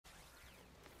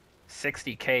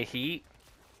60k heat?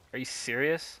 Are you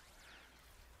serious?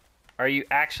 Are you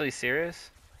actually serious?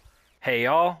 Hey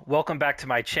y'all, welcome back to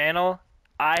my channel.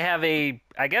 I have a,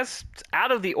 I guess,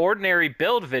 out of the ordinary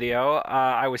build video.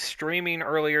 I was streaming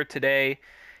earlier today,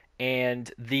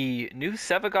 and the new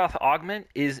Sevagoth Augment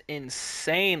is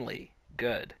insanely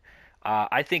good.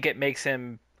 I think it makes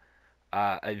him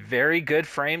a very good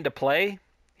frame to play.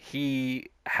 He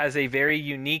has a very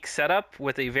unique setup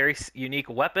with a very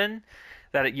unique weapon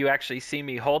that you actually see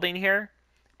me holding here.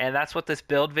 And that's what this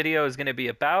build video is going to be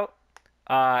about.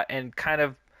 And kind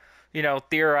of,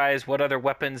 theorize what other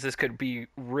weapons this could be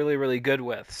really, really good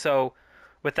with. So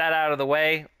with that out of the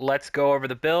way, let's go over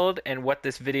the build and what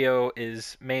this video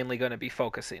is mainly going to be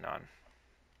focusing on.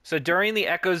 So during the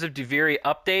Echoes of Duviri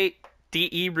update,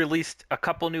 DE released a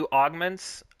couple new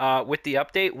augments with the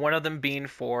update, one of them being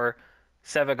for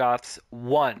Sevagoth's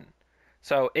 1.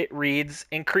 So it reads,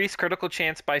 increase critical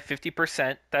chance by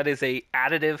 50%, that is a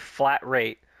additive flat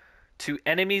rate, to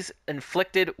enemies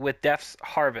inflicted with Death's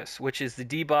Harvest, which is the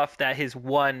debuff that his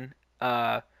 1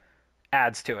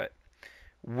 adds to it.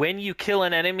 When you kill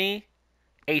an enemy,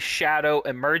 a shadow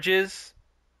emerges,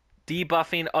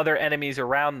 debuffing other enemies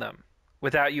around them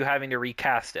without you having to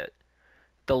recast it.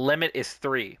 The limit is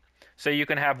 3. So you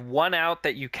can have 1 out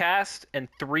that you cast and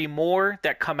 3 more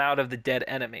that come out of the dead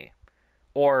enemy.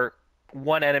 Or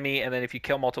 1 enemy, and then if you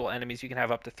kill multiple enemies, you can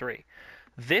have up to 3.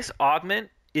 This augment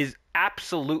is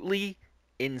absolutely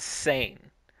insane.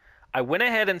 I went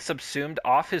ahead and subsumed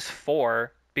off his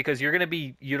 4 because you're going to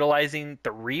be utilizing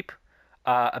the Reap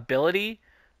ability,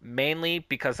 mainly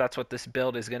because that's what this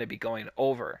build is going to be going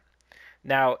over.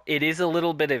 Now, it is a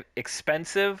little bit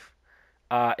expensive.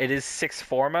 It is 6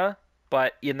 Forma,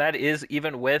 and that is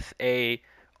even with a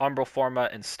Umbral Forma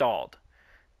installed.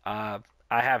 I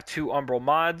have 2 Umbral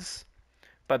mods,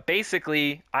 but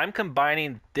basically, I'm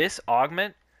combining this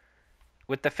augment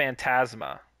with the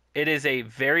Phantasma. It is a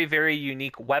very, very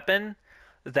unique weapon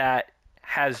that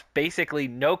has basically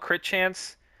no crit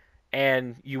chance,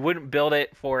 and you wouldn't build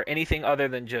it for anything other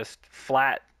than just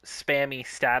flat, spammy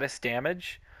status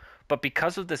damage. But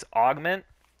because of this augment,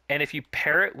 and if you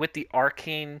pair it with the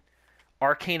Arcane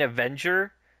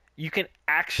Avenger, you can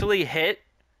actually hit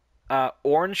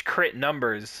orange crit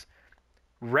numbers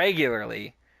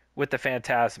regularly with the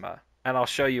Phantasma. And I'll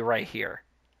show you right here.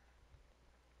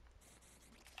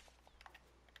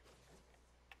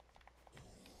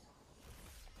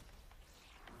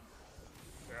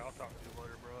 I'll talk to you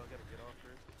later, bro. I gotta get off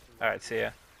here. Alright, see ya.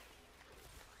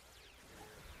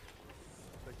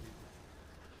 Thank you.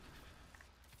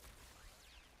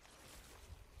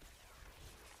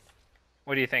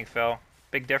 What do you think, Phil?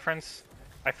 Big difference?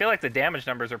 I feel like the damage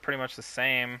numbers are pretty much the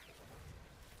same.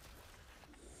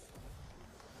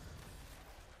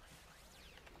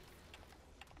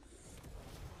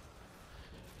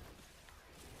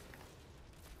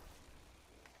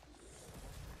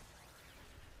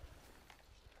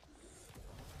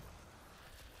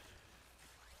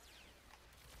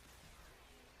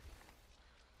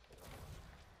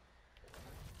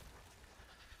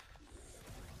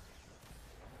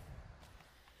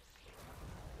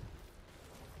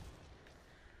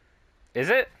 Is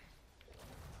it?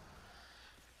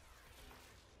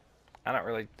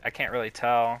 I can't really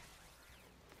tell.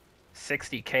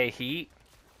 60k heat?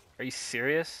 Are you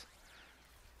serious?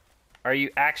 Are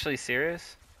you actually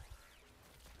serious?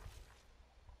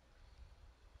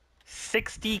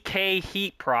 60k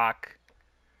heat proc.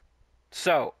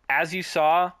 So, as you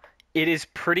saw, it is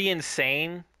pretty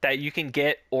insane that you can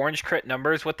get orange crit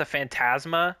numbers with the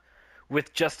Phantasma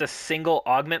with just a single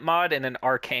augment mod and an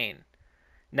arcane.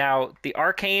 Now, the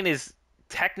arcane is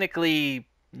technically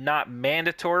not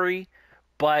mandatory,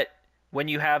 but when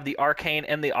you have the arcane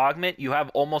and the augment, you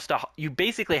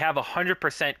basically have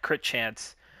 100% crit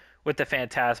chance with the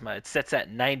Phantasma. It sits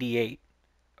at 98,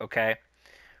 okay?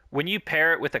 When you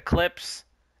pair it with Eclipse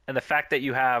and the fact that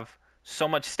you have so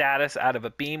much status out of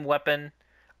a beam weapon,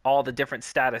 all the different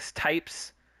status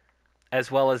types, as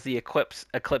well as the Eclipse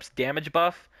damage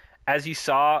buff, as you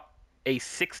saw, a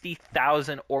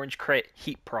 60,000 orange crit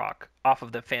heat proc off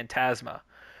of the Phantasma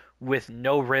with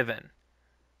no Riven.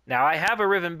 Now, I have a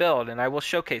Riven build, and I will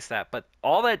showcase that, but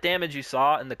all that damage you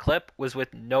saw in the clip was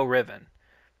with no Riven.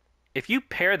 If you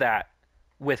pair that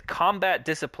with Combat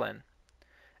Discipline,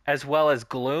 as well as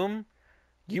Gloom,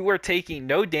 you are taking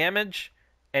no damage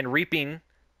and reaping,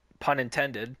 pun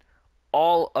intended,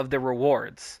 all of the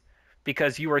rewards,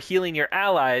 because you are healing your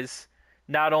allies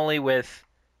not only with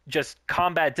just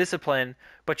Combat Discipline,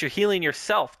 but you're healing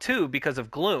yourself too because of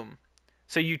Gloom.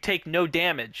 So you take no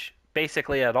damage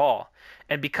basically at all.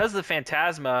 And because the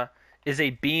Phantasma is a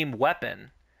beam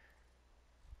weapon,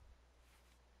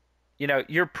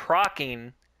 you're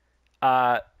proccing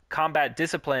combat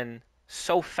discipline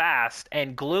so fast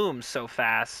and gloom so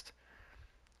fast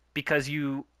because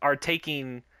you are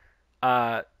taking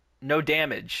no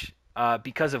damage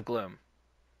because of gloom.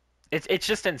 It's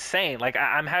just insane. Like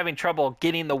I'm having trouble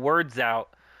getting the words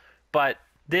out, but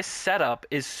this setup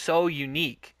is so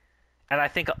unique, and I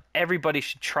think everybody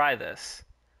should try this.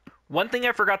 One thing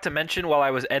I forgot to mention while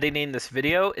I was editing this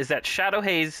video is that Shadow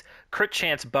Haze crit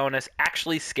chance bonus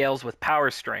actually scales with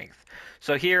power strength.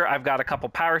 So here I've got a couple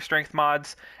power strength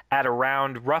mods at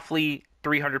around roughly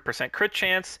 300% crit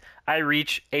chance. I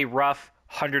reach a rough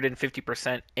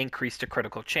 150% increase to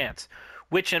critical chance,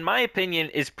 which in my opinion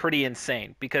is pretty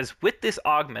insane because with this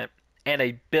augment and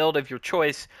a build of your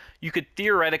choice, you could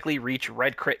theoretically reach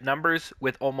red crit numbers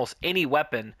with almost any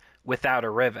weapon without a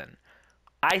Riven.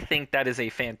 I think that is a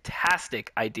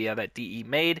fantastic idea that DE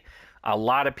made. A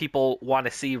lot of people want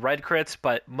to see red crits,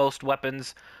 but most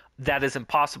weapons that is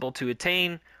impossible to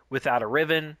attain without a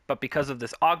Riven. But because of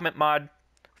this augment mod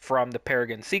from the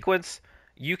Paragon sequence,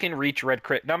 you can reach red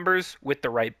crit numbers with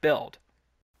the right build.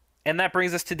 And that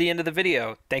brings us to the end of the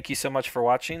video. Thank you so much for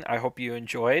watching. I hope you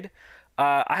enjoyed.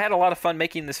 I had a lot of fun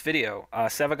making this video.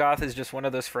 Sevagoth is just one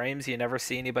of those frames you never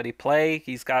see anybody play.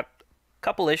 He's got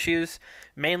couple issues,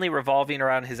 mainly revolving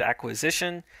around his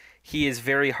acquisition. He is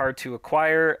very hard to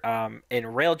acquire in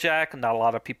Railjack. Not a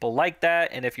lot of people like that,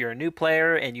 and if you're a new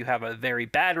player and you have a very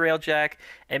bad Railjack,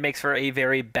 it makes for a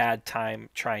very bad time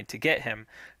trying to get him.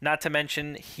 Not to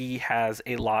mention, he has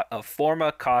a lot of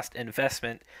Forma cost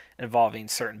investment involving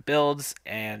certain builds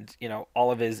and,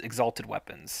 all of his exalted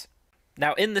weapons.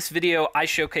 Now in this video, I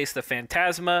showcase the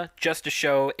Phantasma just to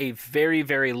show a very,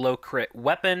 very low crit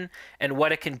weapon and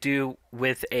what it can do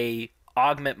with a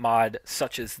augment mod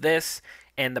such as this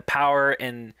and the power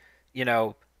and,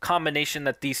 combination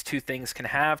that these two things can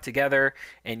have together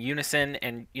in unison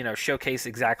and, showcase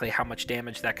exactly how much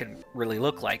damage that can really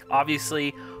look like.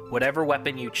 Obviously, whatever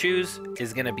weapon you choose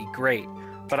is going to be great,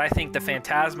 but I think the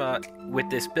Phantasma with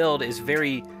this build is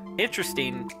very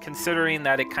interesting considering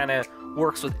that it kind of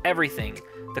works with everything: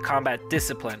 the combat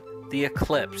discipline, the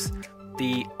eclipse,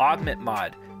 the augment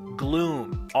mod,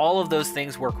 gloom. All of those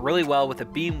things work really well with a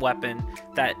beam weapon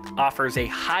that offers a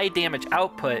high damage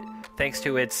output thanks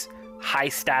to its high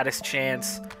status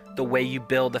chance, the way you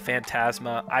build the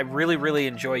Phantasma. I really, really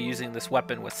enjoy using this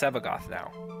weapon with Sevagoth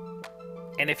now.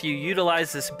 And if you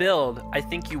utilize this build, I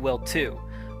think you will too.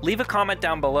 Leave a comment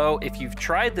down below if you've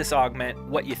tried this augment,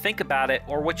 what you think about it,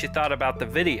 or what you thought about the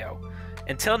video.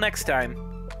 Until next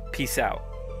time, peace out.